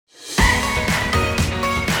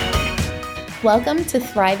Welcome to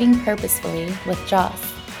Thriving Purposefully with Joss.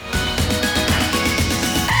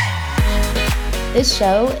 This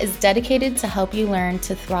show is dedicated to help you learn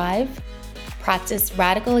to thrive, practice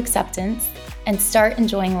radical acceptance, and start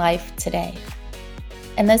enjoying life today.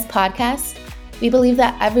 In this podcast, we believe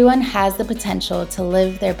that everyone has the potential to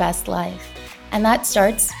live their best life, and that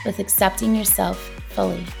starts with accepting yourself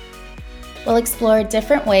fully. We'll explore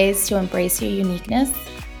different ways to embrace your uniqueness,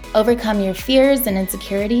 overcome your fears and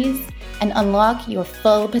insecurities, and unlock your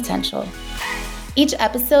full potential. Each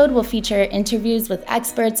episode will feature interviews with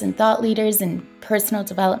experts and thought leaders in personal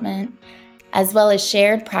development, as well as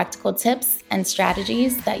shared practical tips and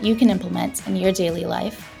strategies that you can implement in your daily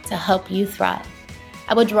life to help you thrive.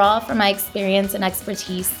 I will draw from my experience and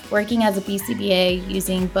expertise working as a BCBA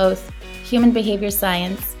using both human behavior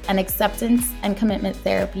science and acceptance and commitment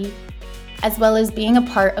therapy, as well as being a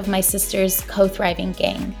part of my sister's co-thriving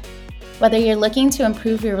gang. Whether you're looking to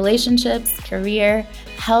improve your relationships, career,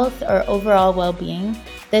 health, or overall well-being,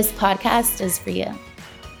 this podcast is for you.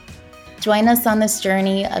 Join us on this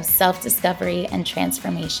journey of self-discovery and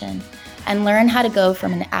transformation, and learn how to go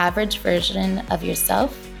from an average version of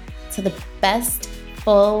yourself to the best,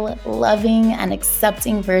 full, loving, and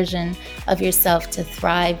accepting version of yourself to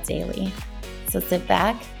thrive daily. So sit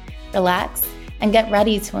back, relax, and get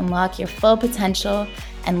ready to unlock your full potential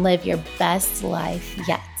and live your best life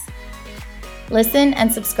yet. Listen and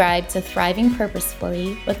subscribe to Thriving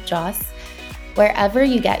Purposefully with Joss wherever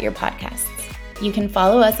you get your podcasts. You can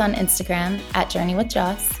follow us on Instagram at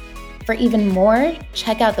JourneyWithJoss. For even more,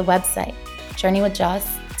 check out the website,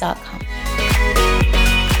 journeywithjoss.com.